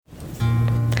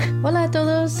Hola a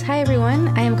todos. Hi everyone.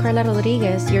 I am Carla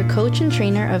Rodriguez, your coach and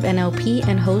trainer of NLP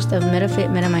and host of MetaFit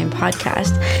MetaMind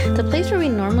podcast, the place where we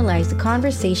normalize the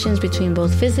conversations between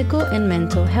both physical and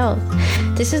mental health.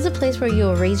 This is the place where you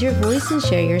will raise your voice and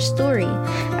share your story.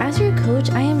 As your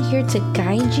coach, I am here to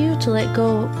guide you to let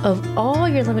go of all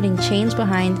your limiting chains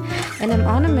behind, and I'm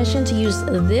on a mission to use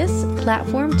this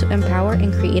platform to empower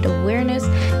and create awareness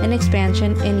and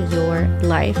expansion in your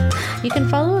life. You can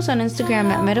follow us on Instagram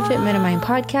at MetaFit MetaMind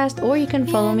podcast, or you can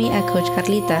follow me at Coach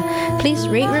Carlita. Please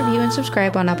rate, review, and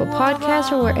subscribe on Apple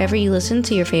Podcasts or wherever you listen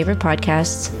to your favorite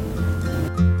podcasts.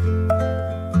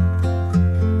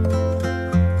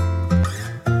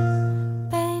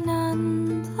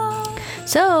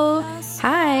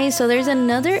 So there's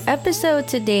another episode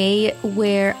today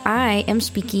where I am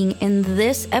speaking in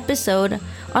this episode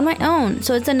on my own.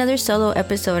 So it's another solo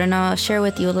episode, and I'll share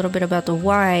with you a little bit about the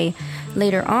why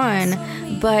later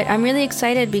on. But I'm really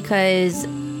excited because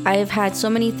I've had so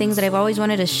many things that I've always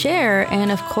wanted to share, and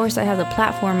of course I have the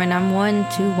platform, and I'm one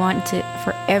to want to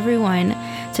for everyone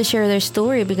to share their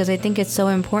story, because I think it's so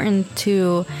important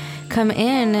to come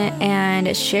in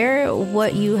and share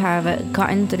what you have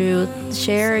gotten through,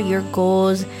 share your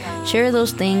goals, share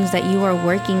those things that you are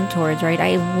working towards, right?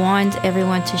 I want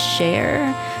everyone to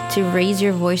share, to raise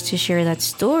your voice, to share that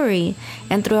story.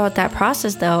 And throughout that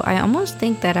process, though, I almost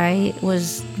think that I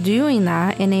was doing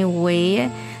that in a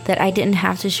way that I didn't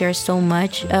have to share so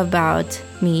much about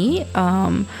me,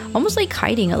 almost like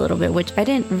hiding a little bit, which I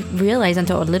didn't realize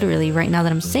until literally right now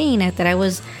that I'm saying it, that I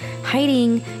was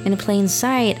hiding in plain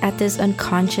sight at this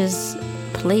unconscious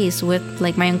place with,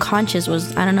 like, my unconscious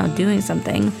was, I don't know, doing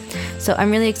something. So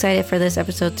I'm really excited for this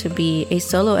episode to be a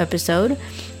solo episode.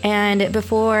 And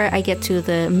before I get to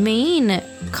the main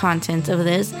content of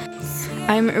this,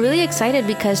 I'm really excited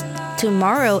because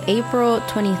tomorrow, April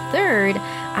 23rd,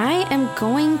 I am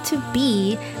going to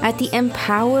be at the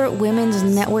Empower Women's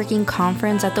Networking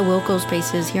Conference at the Wilco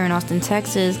Spaces here in Austin,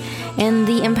 Texas. And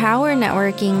the Empower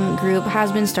Networking group has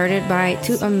been started by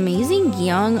two amazing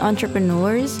young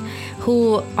entrepreneurs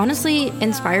who honestly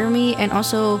inspire me and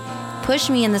also push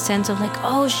me in the sense of like,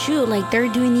 oh shoot, like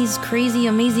they're doing these crazy,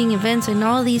 amazing events and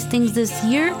all these things this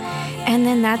year. And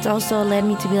then that's also led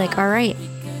me to be like, all right,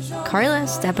 Carla,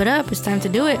 step it up. It's time to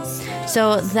do it.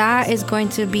 So that is going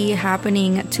to be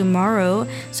happening tomorrow.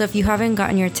 So if you haven't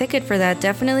gotten your ticket for that,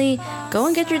 definitely go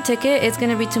and get your ticket. It's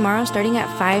going to be tomorrow starting at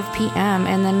 5 p.m.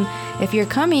 And then if you're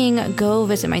coming, go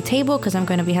visit my table, because I'm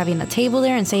going to be having a table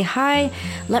there, and say hi.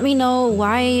 Let me know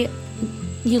why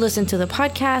you listen to the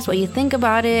podcast, what you think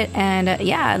about it. And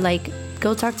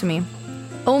go talk to me.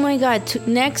 Oh my God,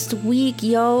 next week,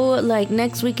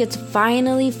 next week it's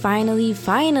finally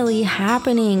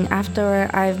happening after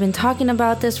I've been talking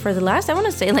about this for the last, I want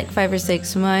to say 5 or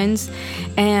 6 months.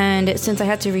 And since I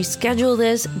had to reschedule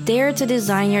this, Dare to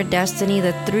Design Your Destiny,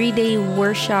 the 3-day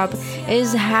workshop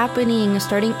is happening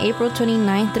starting April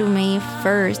 29th through May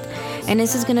 1st. And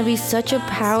this is going to be such a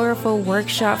powerful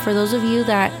workshop for those of you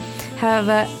that have,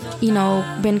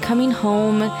 been coming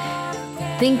home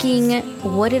thinking,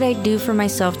 what did I do for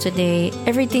myself today?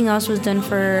 Everything else was done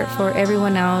for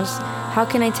everyone else. How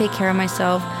can I take care of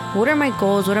myself? What are my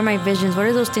goals? What are my visions? What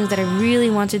are those things that I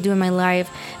really want to do in my life?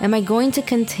 Am I going to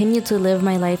continue to live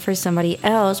my life for somebody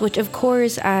else? Which, of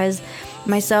course, as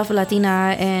myself,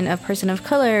 Latina, and a person of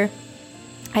color,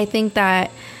 I think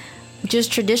that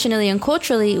just traditionally and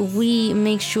culturally, we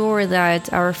make sure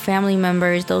that our family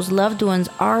members, those loved ones,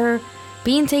 are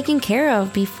being taken care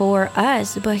of before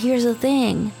us. But here's the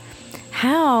thing.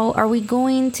 How are we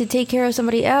going to take care of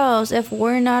somebody else if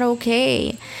we're not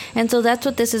okay? And so that's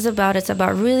what this is about. It's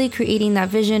about really creating that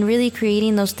vision, really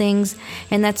creating those things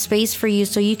and that space for you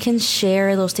so you can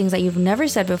share those things that you've never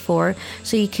said before,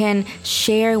 so you can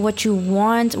share what you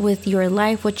want with your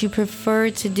life, what you prefer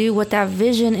to do, what that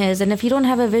vision is. And if you don't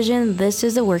have a vision, this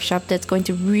is a workshop that's going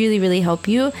to really, really help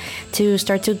you to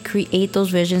start to create those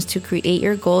visions, to create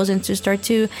your goals, and to start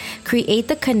to create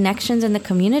the connections in the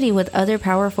community with other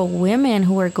powerful women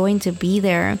who are going to be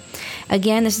there.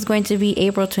 Again, this is going to be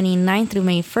April 29th through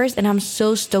May 1st, and I'm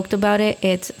so stoked about it.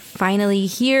 It's finally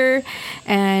here,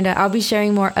 and I'll be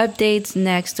sharing more updates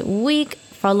next week.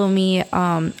 Follow me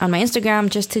on my Instagram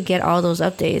just to get all those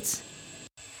updates.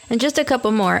 And just a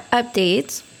couple more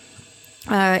updates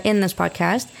in this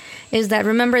podcast is that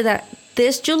remember that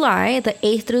this July, the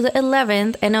 8th through the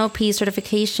 11th, NLP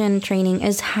certification training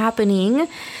is happening.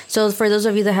 So for those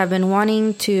of you that have been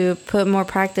wanting to put more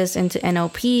practice into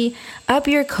NLP, up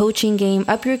your coaching game,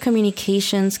 up your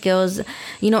communication skills,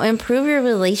 improve your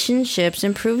relationships,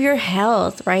 improve your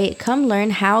health, right? Come learn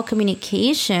how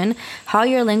communication, how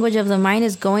your language of the mind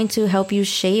is going to help you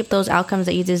shape those outcomes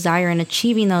that you desire and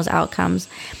achieving those outcomes.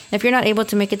 If you're not able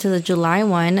to make it to the July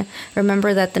one,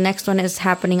 remember that the next one is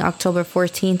happening October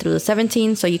 14th through the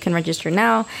 17th. So you can register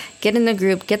now, get in the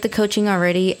group, get the coaching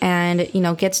already, and,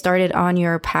 get started on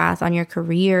your path, on your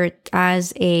career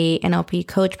as a NLP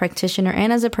coach, practitioner,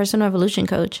 and as a personal evolution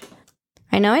coach.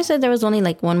 I know I said there was only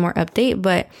one more update,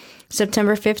 but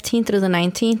September 15th through the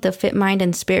 19th, the Fit Mind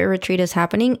and Spirit Retreat is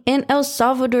happening in El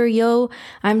Salvador, yo.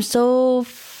 I'm so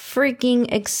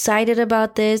freaking excited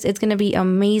about this. It's going to be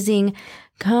amazing.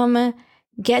 Come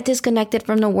get disconnected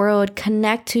from the world,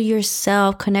 connect to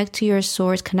yourself, connect to your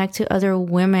source, connect to other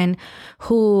women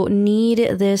who need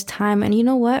this time. And you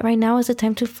know what? Right now is the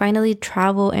time to finally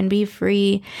travel and be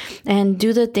free and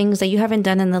do the things that you haven't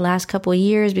done in the last couple of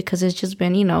years because it's just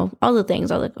been, all the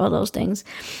things, all those things.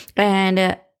 And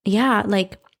this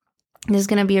is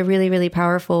going to be a really, really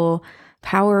powerful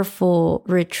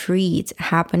retreat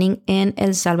happening in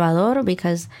El Salvador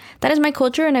because that is my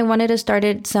culture, and I wanted to start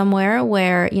it somewhere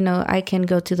where, I can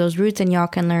go to those roots and y'all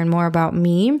can learn more about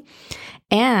me.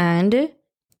 And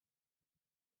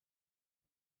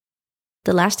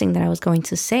the last thing that I was going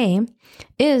to say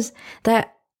is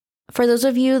that for those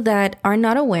of you that are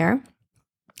not aware,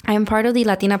 I am part of the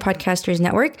Latina Podcasters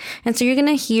Network. And so you're going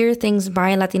to hear things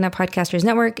by Latina Podcasters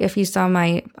Network. If you saw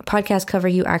my podcast cover,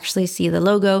 you actually see the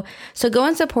logo. So go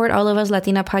and support all of us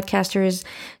Latina podcasters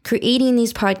creating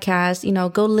these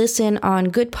podcasts. Go listen on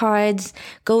Good Pods,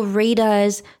 go rate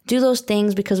us, do those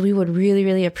things because we would really,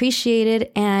 really appreciate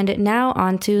it. And now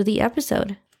on to the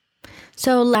episode.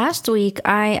 So last week,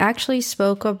 I actually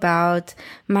spoke about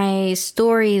this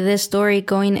story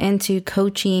going into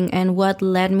coaching and what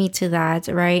led me to that,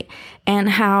 right? And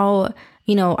how,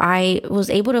 I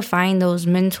was able to find those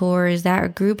mentors,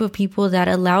 that group of people that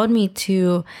allowed me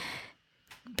to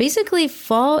basically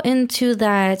fall into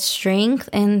that strength,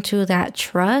 into that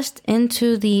trust,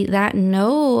 into that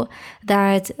know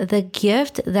that the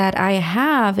gift that I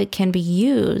have, it can be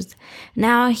used.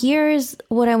 Now, here's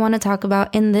what I want to talk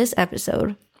about in this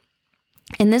episode.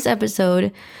 In this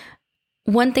episode,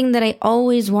 one thing that I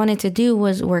always wanted to do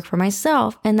was work for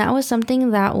myself. And that was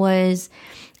something that was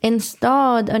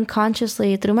installed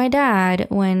unconsciously through my dad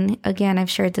when, again, I've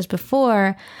shared this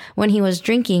before, when he was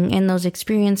drinking in those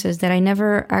experiences that I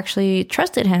never actually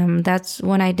trusted him. That's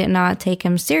when I did not take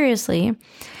him seriously.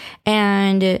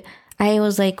 And I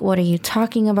was like, what are you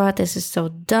talking about? This is so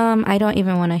dumb. I don't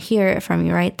even want to hear it from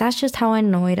you, right? That's just how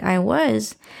annoyed I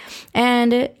was.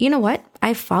 And you know what?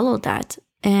 I followed that.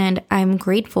 And I'm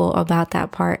grateful about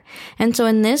that part. And so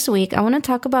in this week, I want to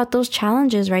talk about those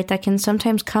challenges, right, that can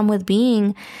sometimes come with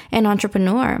being an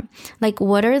entrepreneur.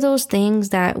 What are those things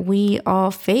that we all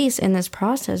face in this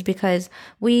process? Because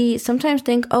we sometimes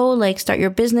think, start your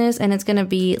business and it's going to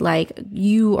be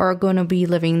you are going to be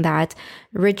living that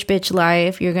rich bitch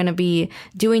life. You're going to be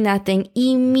doing that thing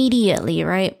immediately,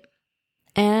 right?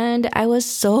 And I was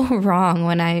so wrong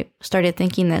when I started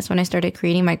thinking this, when I started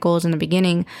creating my goals in the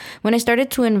beginning, when I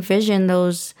started to envision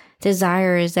those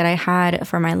desires that I had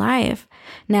for my life.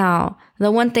 Now,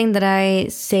 the one thing that I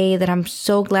say that I'm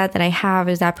so glad that I have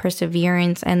is that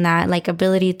perseverance and that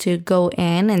ability to go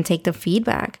in and take the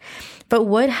feedback. But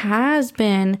what have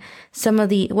been some of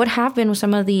the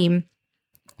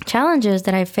challenges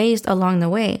that I faced along the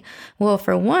way? Well,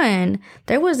 for one,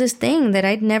 there was this thing that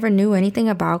I never knew anything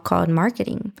about called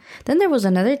marketing. Then there was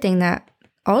another thing that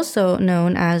also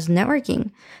known as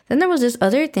networking. Then there was this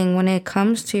other thing when it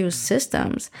comes to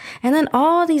systems. And then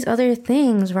all these other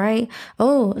things, right?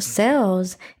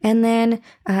 Sales, and then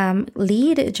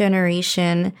lead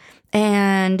generation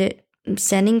and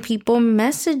sending people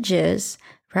messages,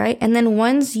 right? And then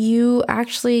once you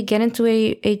actually get into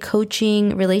a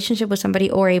coaching relationship with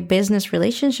somebody or a business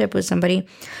relationship with somebody,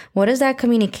 what does that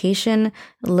communication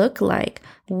look like?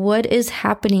 What is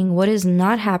happening? What is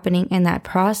not happening in that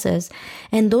process?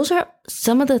 And those are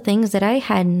some of the things that I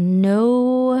had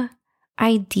no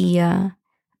idea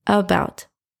about.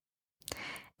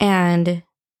 And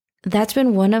that's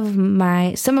been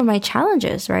some of my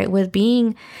challenges, right? With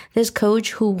being this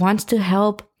coach who wants to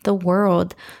help the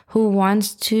world, who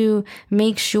wants to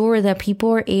make sure that people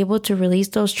are able to release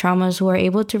those traumas, who are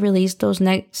able to release those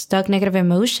stuck negative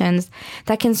emotions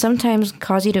that can sometimes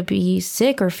cause you to be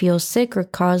sick or feel sick or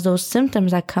cause those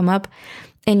symptoms that come up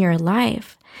in your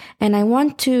life. And I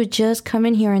want to just come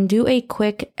in here and do a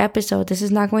quick episode. This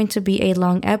is not going to be a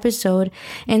long episode,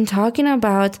 and talking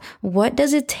about what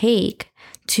does it take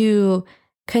to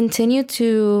continue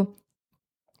to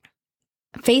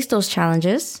face those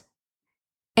challenges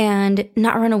and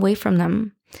not run away from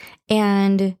them.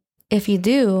 And if you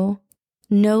do,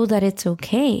 know that it's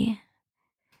okay.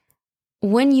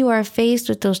 When you are faced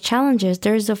with those challenges,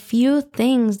 there's a few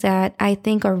things that I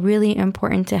think are really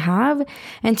important to have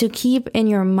and to keep in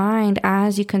your mind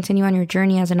as you continue on your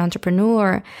journey as an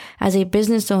entrepreneur, as a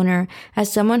business owner,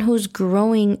 as someone who's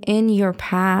growing in your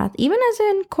path, even as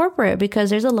in corporate, because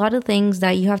there's a lot of things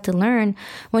that you have to learn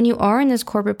when you are in this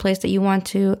corporate place that you want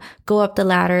to go up the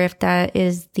ladder, if that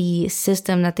is the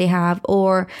system that they have,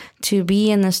 or to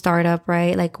be in the startup,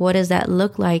 right? Like, what does that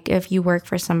look like if you work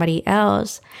for somebody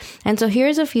else? And so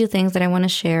here's a few things that I want to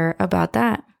share about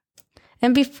that.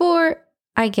 And before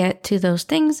I get to those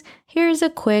things, here's a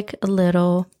quick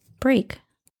little break.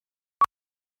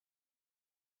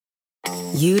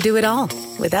 You do it all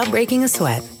without breaking a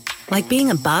sweat. Like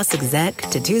being a boss exec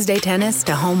to Tuesday tennis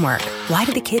to homework. Why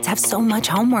do the kids have so much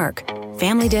homework?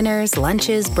 Family dinners,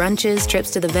 lunches, brunches,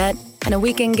 trips to the vet, and a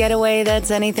weekend getaway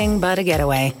that's anything but a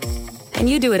getaway. And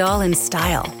you do it all in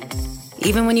style.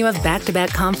 Even when you have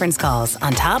back-to-back conference calls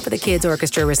on top of the kids'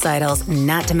 orchestra recitals,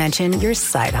 not to mention your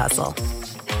side hustle.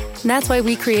 That's why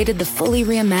we created the fully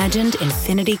reimagined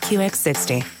Infiniti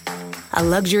QX60. A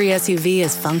luxury SUV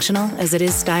as functional as it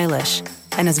is stylish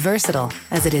and as versatile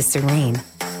as it is serene.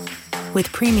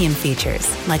 With premium features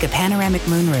like a panoramic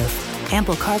moonroof,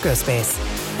 ample cargo space,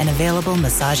 and available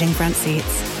massaging front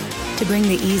seats to bring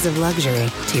the ease of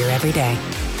luxury to your everyday.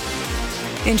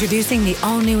 Introducing the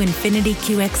all-new Infiniti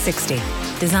QX60,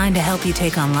 designed to help you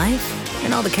take on life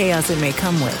and all the chaos it may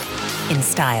come with, in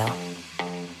style.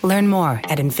 Learn more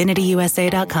at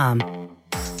InfinityUSA.com.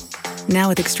 Now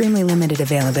with extremely limited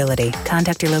availability,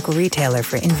 contact your local retailer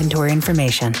for inventory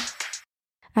information.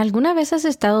 ¿Alguna vez has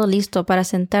estado listo para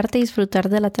sentarte y disfrutar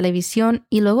de la televisión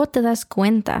y luego te das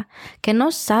cuenta que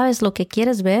no sabes lo que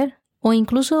quieres ver o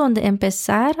incluso dónde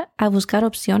empezar a buscar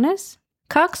opciones?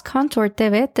 Cox Contour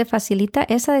TV te facilita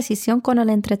esa decisión con el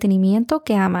entretenimiento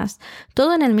que amas,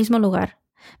 todo en el mismo lugar.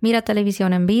 Mira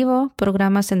televisión en vivo,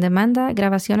 programas en demanda,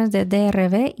 grabaciones de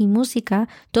DRV y música,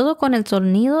 todo con el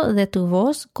sonido de tu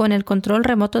voz con el control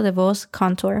remoto de voz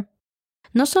Contour.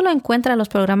 No solo encuentra los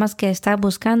programas que está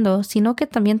buscando, sino que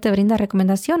también te brinda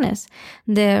recomendaciones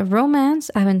de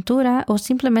romance, aventura o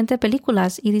simplemente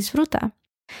películas y disfruta.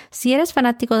 Si eres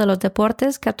fanático de los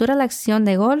deportes, captura la acción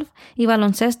de golf y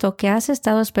baloncesto que has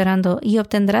estado esperando y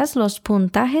obtendrás los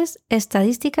puntajes,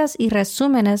 estadísticas y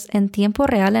resúmenes en tiempo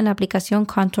real en la aplicación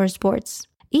Contour Sports.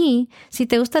 Y si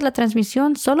te gusta la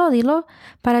transmisión, solo dilo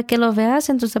para que lo veas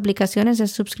en tus aplicaciones de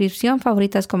suscripción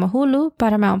favoritas como Hulu,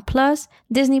 Paramount Plus,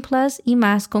 Disney Plus y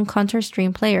más con Contour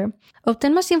Stream Player.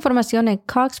 Obtén más información en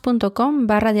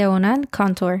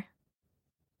cox.com/contour.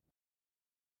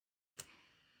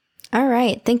 All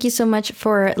right. Thank you so much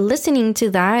for listening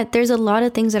to that. There's a lot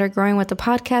of things that are growing with the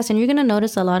podcast, and you're going to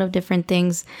notice a lot of different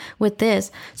things with this.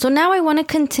 So now I want to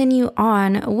continue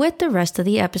on with the rest of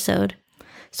the episode.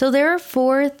 So there are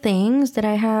 4 things that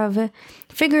I have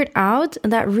figured out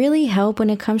that really help when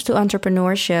it comes to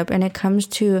entrepreneurship and it comes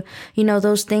to,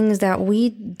 those things that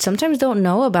we sometimes don't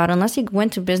know about unless you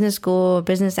went to business school,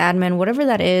 business admin, whatever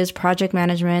that is, project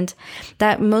management,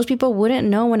 that most people wouldn't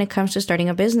know when it comes to starting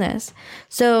a business.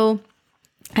 So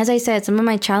as I said, some of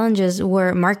my challenges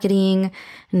were marketing,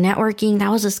 networking.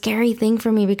 That was a scary thing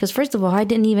for me because first of all, I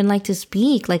didn't even like to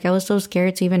speak. Like I was so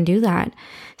scared to even do that.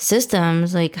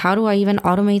 Systems, like how do I even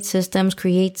automate systems,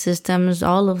 create systems,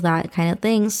 all of that kind of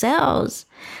thing. Sales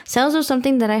was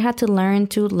something that I had to learn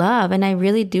to love. And I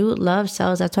really do love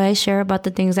sales. That's why I share about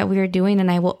the things that we are doing.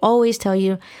 And I will always tell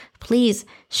you, please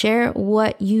share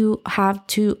what you have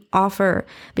to offer,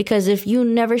 because if you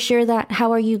never share that,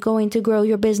 how are you going to grow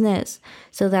your business?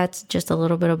 So that's just a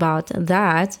little bit about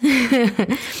that.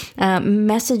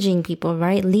 Messaging people,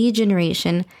 right? Lead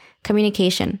generation,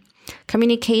 communication.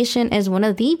 Communication is one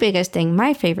of the biggest thing,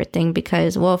 my favorite thing,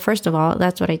 because, well, first of all,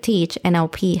 that's what I teach.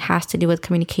 NLP has to do with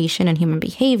communication and human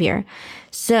behavior.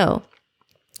 So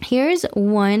here's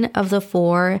one of the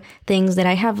 4 things that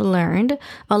I have learned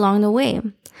along the way.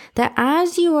 That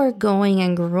as you are going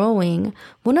and growing,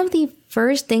 one of the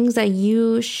first things that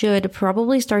you should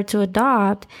probably start to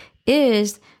adopt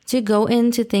is to go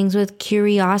into things with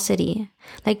curiosity.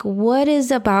 Like, what is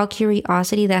about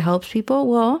curiosity that helps people?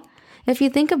 Well, if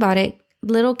you think about it,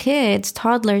 little kids,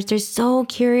 toddlers, they're so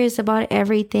curious about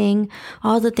everything,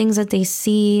 all the things that they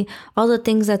see, all the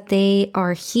things that they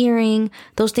are hearing,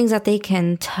 those things that they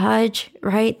can touch,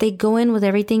 right? They go in with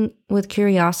everything with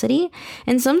curiosity.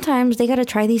 And sometimes they got to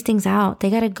try these things out. They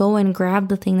got to go and grab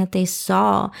the thing that they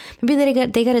saw. Maybe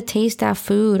they got to taste that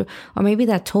food or maybe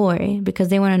that toy because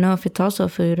they want to know if it's also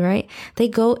food, right? They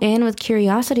go in with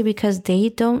curiosity because they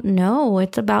don't know.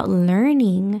 It's about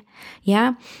learning.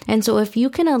 Yeah. And so if you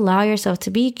can allow yourself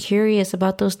to be curious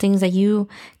about those things that you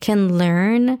can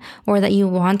learn or that you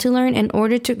want to learn in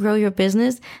order to grow your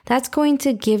business, that's going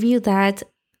to give you that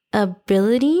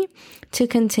ability to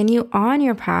continue on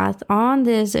your path, on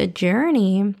this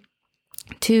journey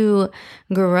to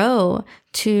grow,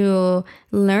 to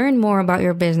learn more about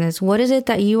your business. What is it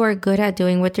that you are good at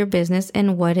doing with your business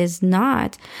and what is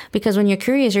not? Because when you're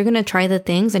curious, you're going to try the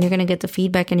things and you're going to get the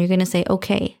feedback and you're going to say,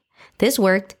 okay, this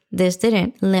worked, this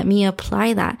didn't. Let me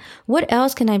apply that. What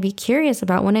else can I be curious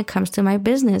about when it comes to my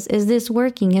business? Is this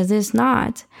working? Is this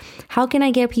not? How can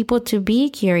I get people to be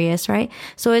curious, right?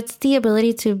 So it's the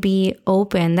ability to be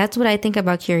open. That's what I think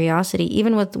about curiosity.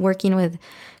 Even with working with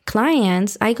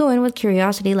clients, I go in with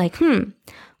curiosity like,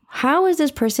 how is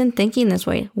this person thinking this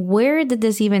way? Where did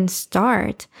this even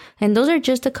start? And those are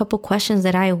just a couple questions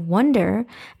that I wonder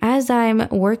as I'm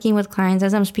working with clients,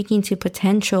 as I'm speaking to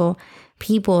potential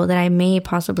people that I may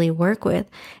possibly work with.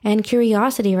 And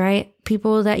curiosity, right?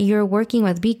 People that you're working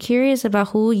with. Be curious about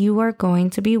who you are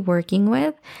going to be working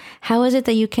with. How is it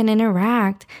that you can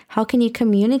interact? How can you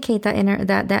communicate that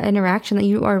interaction, that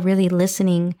you are really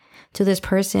listening to this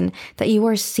person, that you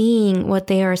are seeing what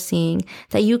they are seeing,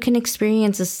 that you can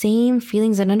experience the same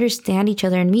feelings and understand each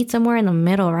other and meet somewhere in the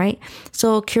middle, right?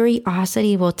 So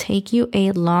curiosity will take you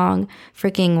a long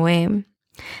freaking way.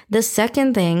 The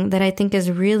second thing that I think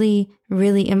is really,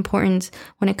 really important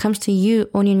when it comes to you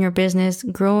owning your business,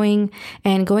 growing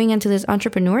and going into this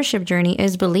entrepreneurship journey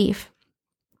is belief.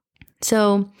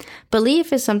 So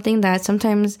belief is something that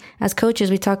sometimes as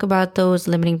coaches, we talk about those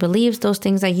limiting beliefs, those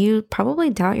things that you probably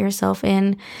doubt yourself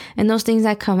in, and those things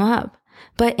that come up.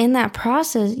 But in that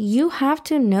process, you have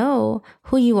to know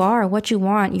who you are, what you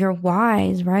want, your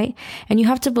whys, right? And you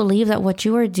have to believe that what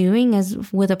you are doing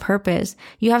is with a purpose.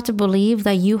 You have to believe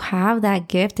that you have that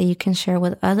gift that you can share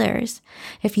with others.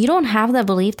 If you don't have that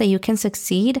belief that you can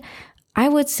succeed, I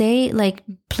would say,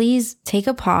 please take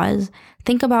a pause.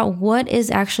 Think about what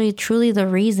is actually truly the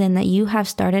reason that you have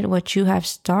started what you have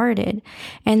started,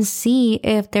 and see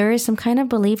if there is some kind of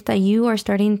belief that you are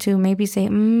starting to maybe say,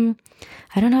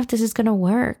 I don't know if this is going to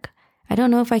work. I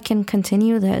don't know if I can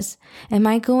continue this. Am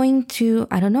I going to,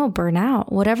 burn out?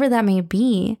 Whatever that may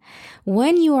be.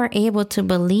 When you are able to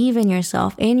believe in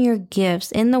yourself, in your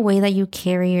gifts, in the way that you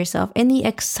carry yourself, in the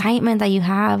excitement that you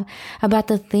have about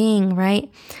the thing, right?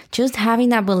 Just having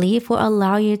that belief will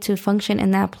allow you to function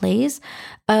in that place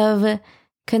of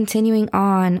continuing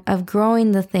on, of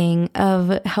growing the thing,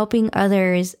 of helping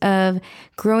others, of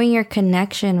growing your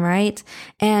connection, right?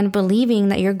 And believing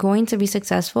that you're going to be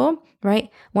successful,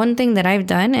 right? One thing that I've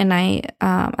done, and I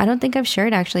don't think I've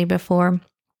shared actually before,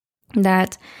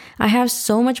 that I have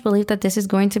so much belief that this is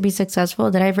going to be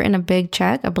successful that I've written a big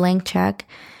check, a blank check,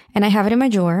 and I have it in my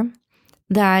drawer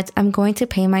that I'm going to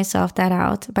pay myself that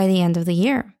out by the end of the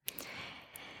year.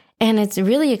 And it's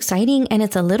really exciting, and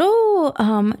it's a little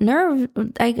nerve.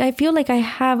 I feel like I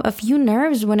have a few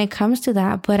nerves when it comes to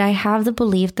that, but I have the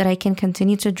belief that I can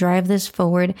continue to drive this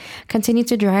forward, continue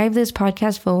to drive this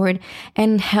podcast forward,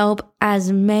 and help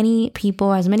as many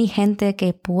people, as many gente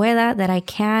que pueda that I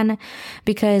can.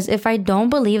 Because if I don't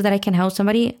believe that I can help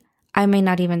somebody, I may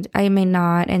not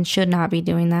and should not be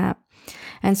doing that.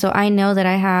 And so I know that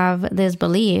I have this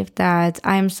belief that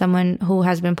I'm someone who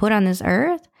has been put on this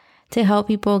earth to help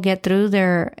people get through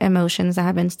their emotions that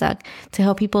have been stuck, to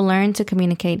help people learn to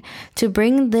communicate, to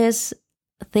bring this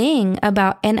thing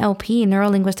about NLP,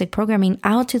 neuro-linguistic programming,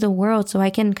 out to the world so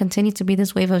I can continue to be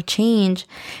this wave of change,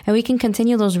 and we can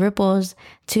continue those ripples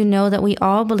to know that we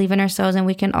all believe in ourselves and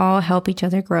we can all help each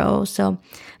other grow. So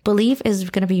belief is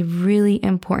going to be really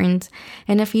important.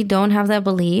 And if you don't have that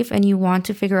belief and you want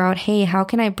to figure out, hey, how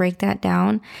can I break that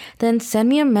down? Then send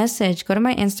me a message. Go to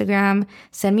my Instagram,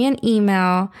 send me an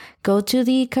email, go to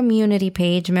the community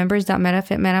page,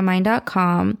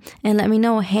 members.metafitmetamind.com, and let me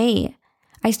know, hey,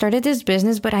 I started this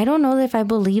business, but I don't know if I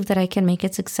believe that I can make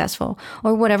it successful,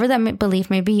 or whatever that belief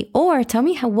may be. Or tell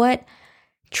me what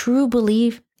true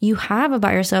belief you have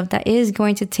about yourself that is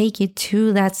going to take you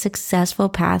to that successful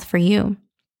path for you.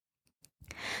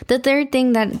 The third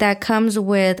thing that comes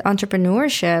with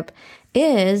entrepreneurship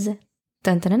is,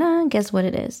 guess what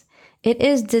it is? It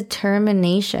is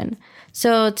determination.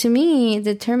 So to me,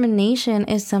 determination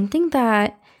is something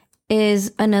that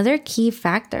is another key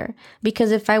factor,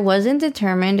 because if I wasn't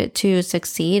determined to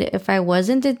succeed, if I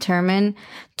wasn't determined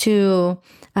to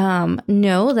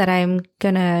know that I'm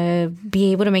gonna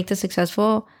be able to make this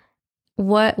successful,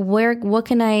 what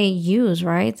can I use,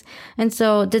 right? And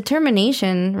so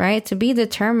determination, right? To be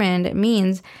determined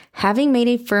means having made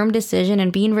a firm decision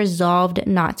and being resolved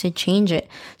not to change it.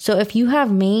 So if you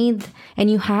have made and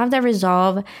you have that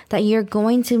resolve that you're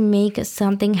going to make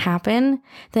something happen,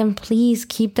 then please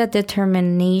keep that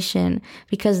determination,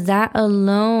 because that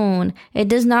alone, it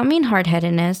does not mean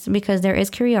hard-headedness, because there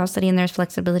is curiosity and there's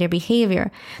flexibility of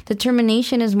behavior.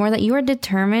 Determination is more that you are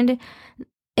determined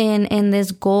in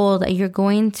this goal that you're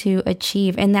going to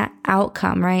achieve, and that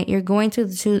outcome, right? You're going to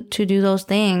do those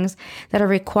things that are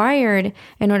required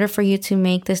in order for you to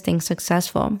make this thing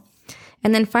successful.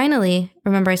 And then finally,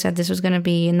 remember I said this was going to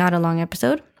be not a long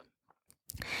episode.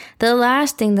 The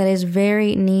last thing that is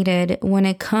very needed when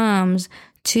it comes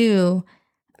to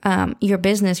your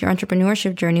business, your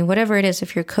entrepreneurship journey, whatever it is,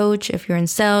 if you're a coach, if you're in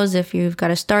sales, if you've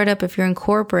got a startup, if you're in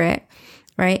corporate,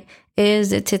 right, is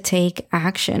to take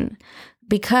action.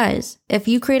 Because if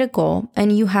you create a goal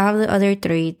and you have the other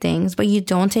 3 things, but you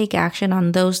don't take action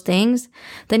on those things,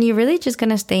 then you're really just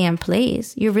going to stay in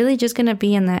place. You're really just going to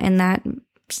be in that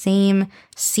same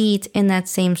seat, in that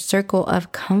same circle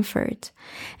of comfort.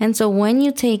 And so when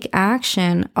you take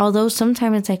action, although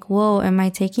sometimes it's like, whoa, am I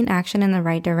taking action in the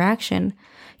right direction?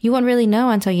 You won't really know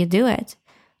until you do it.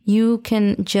 You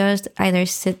can just either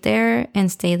sit there and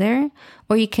stay there,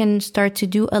 or you can start to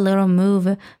do a little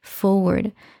move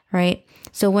forward, right?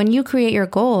 So when you create your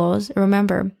goals,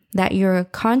 remember that your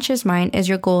conscious mind is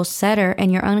your goal setter and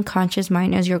your unconscious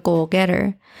mind is your goal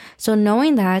getter. So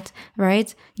knowing that,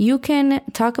 right, you can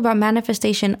talk about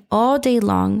manifestation all day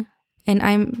long.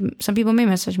 And some people may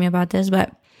message me about this,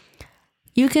 but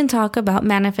you can talk about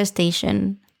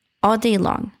manifestation all day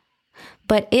long,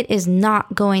 but it is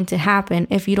not going to happen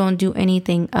if you don't do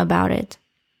anything about it,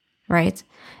 right?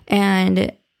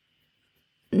 And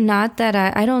not that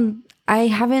I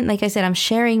haven't, like I said, I'm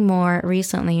sharing more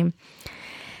recently,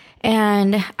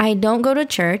 and I don't go to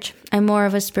church. I'm more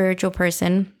of a spiritual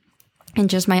person in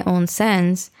just my own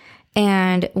sense.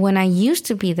 And when I used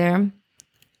to be there,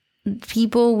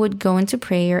 people would go into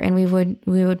prayer and we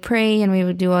would pray and we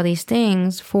would do all these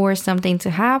things for something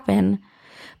to happen,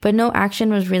 but no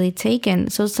action was really taken.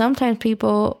 So sometimes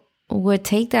people would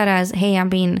take that as, hey,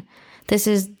 this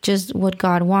is just what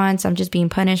God wants. I'm just being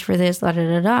punished for this, da da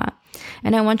da da.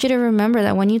 And I want you to remember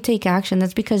that when you take action,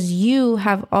 that's because you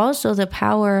have also the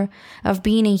power of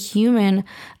being a human,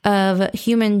 of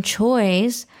human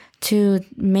choice, to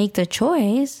make the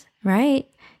choice, right?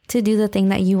 To do the thing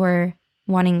that you are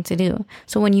wanting to do.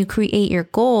 So when you create your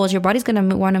goals, your body's going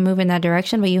to want to move in that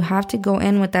direction, but you have to go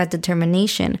in with that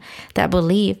determination, that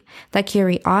belief, that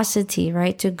curiosity,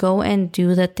 right? To go and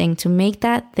do the thing, to make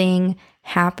that thing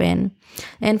happen.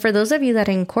 And for those of you that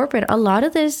are in corporate, a lot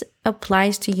of this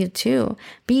applies to you too.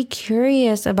 Be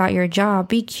curious about your job.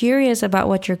 Be curious about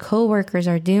what your coworkers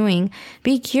are doing.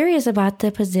 Be curious about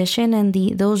the position and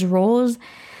those roles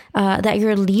that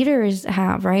your leaders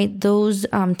have, right? Those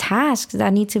tasks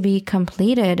that need to be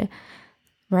completed,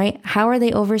 right? How are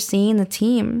they overseeing the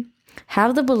team?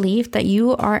 Have the belief that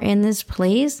you are in this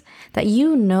place, that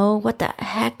you know what the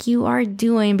heck you are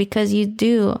doing, because you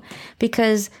do,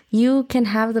 because you can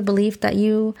have the belief that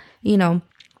you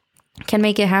can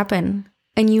make it happen.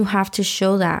 And you have to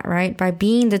show that, right? By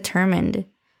being determined,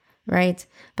 right?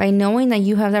 By knowing that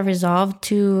you have that resolve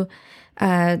to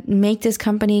make this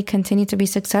company continue to be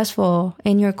successful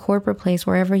in your corporate place,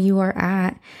 wherever you are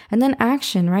at. And then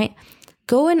action, right?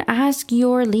 Go and ask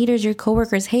your leaders, your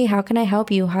coworkers, hey, how can I help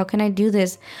you? How can I do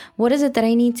this? What is it that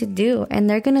I need to do? And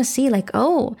they're going to see like,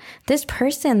 oh, this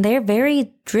person, they're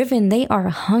very driven. They are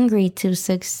hungry to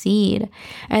succeed.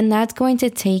 And that's going to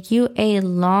take you a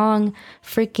long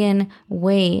freaking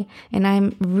way. And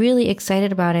I'm really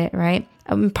excited about it, right?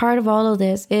 Part of all of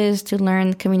this is to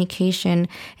learn communication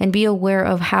and be aware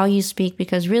of how you speak,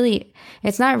 because really,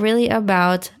 it's not really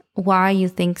about why you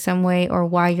think some way or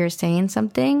why you're saying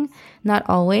something. Not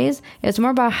always. It's more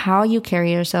about how you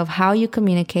carry yourself, how you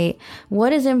communicate,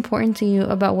 what is important to you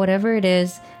about whatever it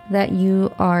is that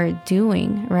you are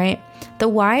doing, right? The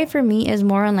why for me is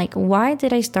more on like, why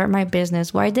did I start my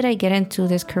business? Why did I get into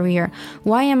this career?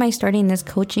 Why am I starting this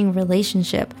coaching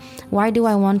relationship? Why do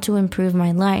I want to improve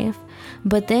my life?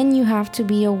 But then you have to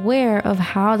be aware of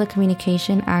how the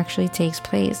communication actually takes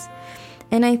place.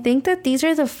 And I think that these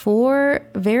are the 4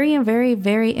 very, very,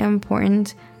 very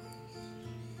important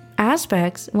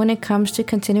aspects when it comes to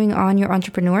continuing on your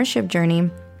entrepreneurship journey.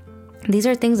 These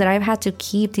are things that I've had to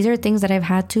keep. These are things that I've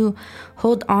had to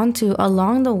hold on to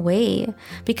along the way.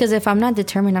 Because if I'm not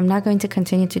determined, I'm not going to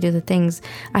continue to do the things.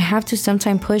 I have to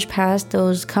sometimes push past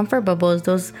those comfort bubbles,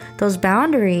 those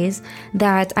boundaries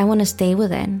that I want to stay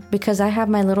within. Because I have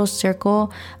my little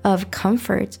circle of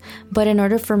comfort. But in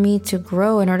order for me to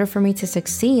grow, in order for me to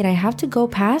succeed, I have to go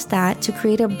past that to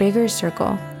create a bigger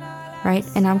circle, right?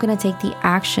 And I'm going to take the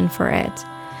action for it.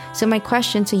 So my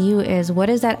question to you is, what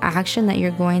is that action that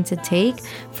you're going to take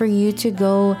for you to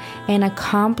go and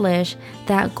accomplish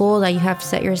that goal that you have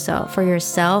set yourself for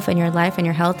yourself and your life and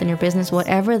your health and your business,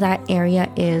 whatever that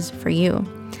area is for you?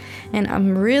 And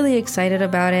I'm really excited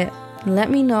about it.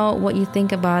 Let me know what you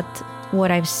think about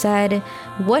what I've said.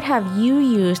 What have you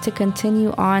used to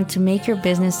continue on to make your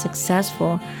business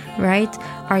successful, right?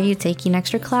 Are you taking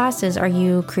extra classes? Are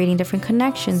you creating different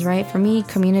connections, right? For me,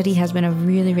 community has been a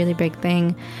really, really big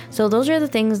thing. So those are the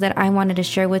things that I wanted to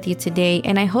share with you today.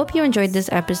 And I hope you enjoyed this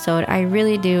episode. I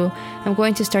really do. I'm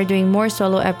going to start doing more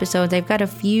solo episodes. I've got a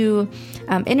few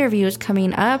interviews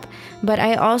coming up, but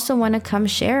I also want to come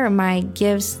share my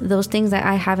gifts, those things that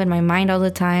I have in my mind all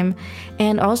the time,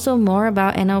 and also more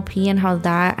about NLP and how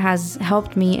that has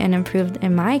helped me and improved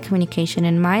in my communication,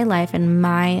 in my life, and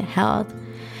my health.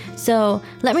 So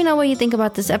let me know what you think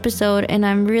about this episode, and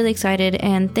I'm really excited,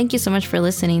 and thank you so much for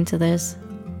listening to this.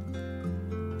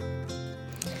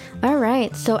 All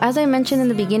right, so as I mentioned in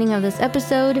the beginning of this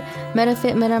episode,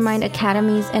 MetaFit MetaMind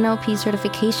Academy's NLP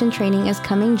certification training is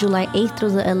coming July 8th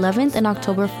through the 11th and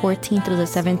October 14th through the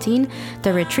 17th.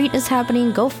 The retreat is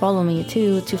happening. Go follow me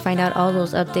too to find out all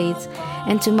those updates.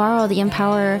 And tomorrow, the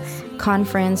Empower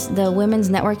Conference, the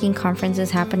Women's Networking Conference, is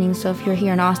happening. So if you're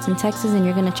here in Austin, Texas, and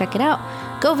you're going to check it out,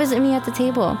 go visit me at the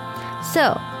table.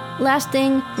 So last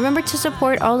thing, remember to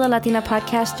support all the Latina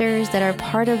podcasters that are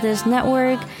part of this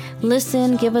network.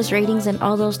 Listen, give us ratings and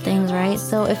all those things, right?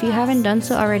 So if you haven't done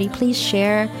so already, please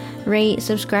share, rate,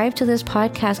 subscribe to this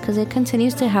podcast, because it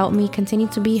continues to help me continue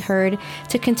to be heard,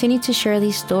 to continue to share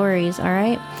these stories, all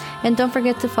right? And don't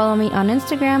forget to follow me on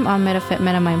Instagram on MetaFit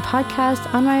MetaMind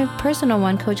Podcast, on my personal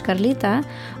one, Coach Carlita,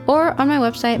 or on my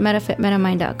website,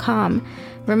 metafitmetamind.com.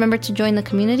 Remember to join the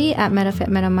community at MetaFit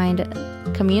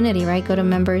MetaMind community, right? Go to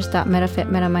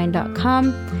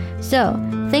members.metafitmetamind.com. So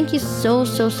thank you so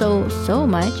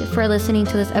much for listening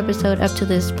to this episode up to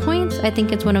this point. I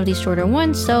think it's one of these shorter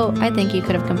ones, so I think you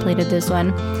could have completed this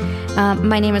one.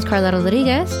 My name is Carla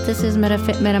Rodriguez. This is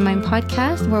MetaFit MetaMind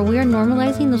Podcast, where we are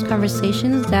normalizing those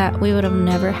conversations that we would have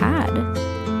never had.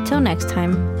 Till next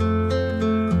time.